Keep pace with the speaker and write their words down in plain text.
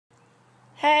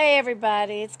Hey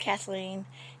everybody, it's Kathleen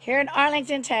here in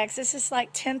Arlington, Texas. It's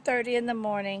like 10:30 in the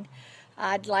morning.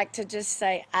 I'd like to just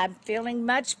say I'm feeling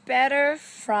much better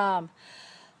from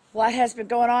what has been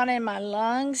going on in my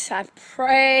lungs. I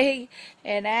pray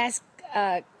and ask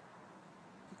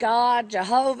God,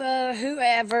 Jehovah,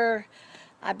 whoever.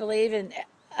 I believe in,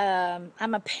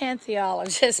 I'm a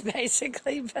pantheologist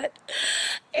basically, but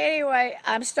anyway,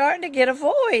 I'm starting to get a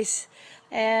voice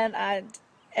and I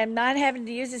am not having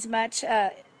to use as much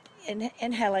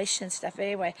inhalation stuff.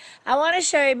 Anyway, I want to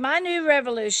show you my new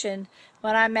revolution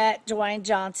when I met Dwayne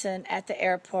Johnson at the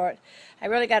airport. I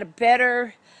really got a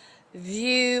better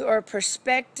view or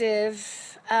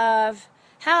perspective of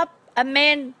how a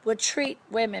man would treat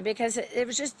women, because it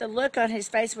was just the look on his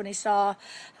face when he saw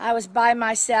I was by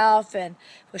myself and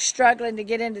was struggling to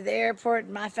get into the airport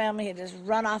and my family had just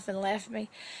run off and left me.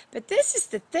 But this is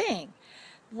the thing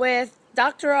with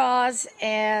Dr. Oz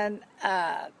and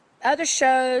other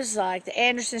shows like the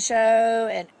Anderson Show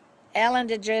and Ellen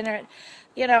DeGeneres.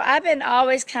 You know, I've been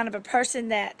always kind of a person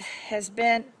that has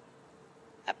been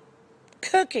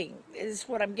cooking is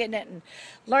what I'm getting at, and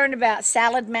learned about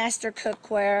Salad Master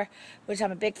cookware, which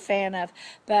I'm a big fan of.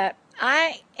 But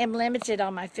I am limited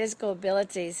on my physical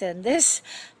abilities, and this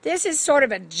is sort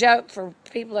of a joke for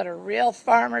people that are real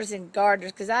farmers and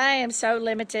gardeners, because I am so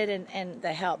limited in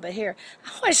the help. But here,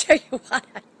 I want to show you what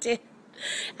I did.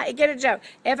 I get a joke.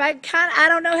 If I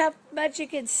don't know how much you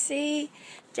can see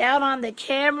down on the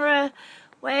camera,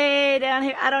 way down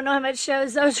here. I don't know how much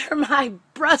shows. Those are my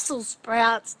Brussels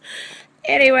sprouts.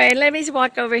 Anyway, let me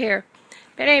walk over here.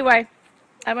 But anyway,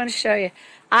 I want to show you.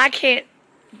 I can't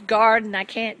garden. I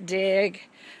can't dig.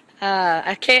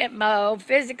 I can't mow.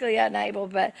 Physically unable.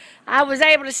 But I was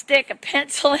able to stick a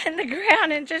pencil in the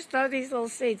ground and just throw these little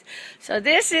seeds. So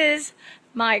this is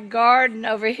my garden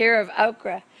over here of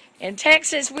okra. In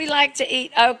Texas, we like to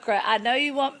eat okra. I know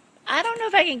you won't. I don't know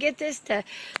if I can get this to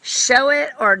show it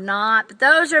or not, but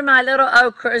those are my little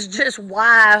okras just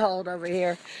wild over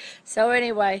here. So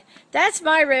anyway, that's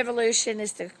my revolution,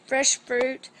 is the fresh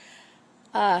fruit.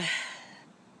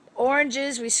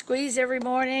 Oranges we squeeze every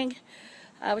morning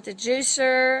with the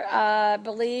juicer. I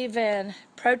believe in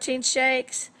protein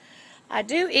shakes. I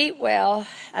do eat well.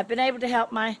 I've been able to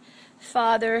help my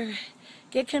father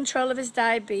get control of his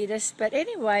diabetes. But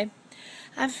anyway,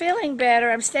 I'm feeling better.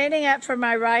 I'm standing up for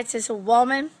my rights as a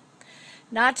woman,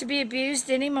 not to be abused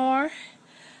anymore.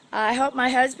 I hope my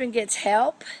husband gets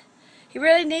help. He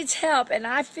really needs help, and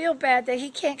I feel bad that he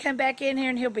can't come back in here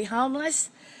and he'll be homeless.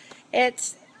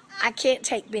 I can't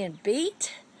take being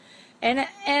beat, and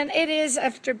it is,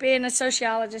 after being a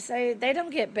sociologist, they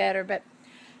don't get better, but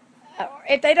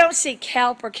if they don't seek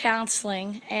help or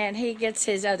counseling, and he gets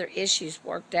his other issues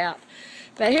worked out.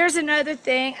 But here's another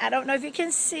thing. I don't know if you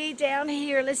can see down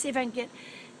here. Let's see if I can get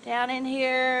down in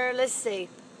here. Let's see.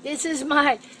 This is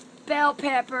my bell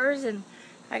peppers, and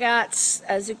I got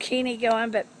a zucchini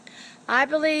going. But I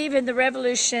believe in the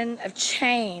revolution of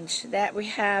change that we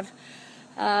have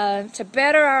to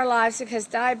better our lives, because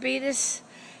diabetes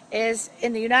is,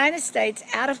 in the United States,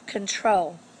 out of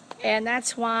control. And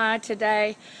that's why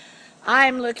today I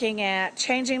am looking at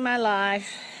changing my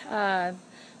life,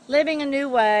 living a new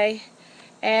way.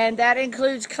 And that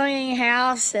includes cleaning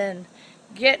house and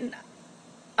getting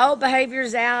old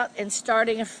behaviors out and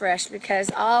starting afresh, because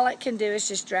all it can do is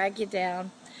just drag you down.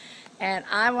 And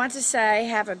I want to say,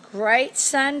 have a great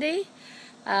Sunday.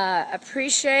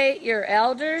 Appreciate your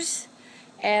elders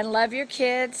and love your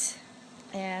kids,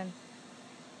 and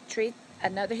treat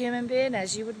another human being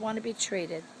as you would want to be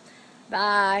treated.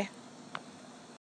 Bye.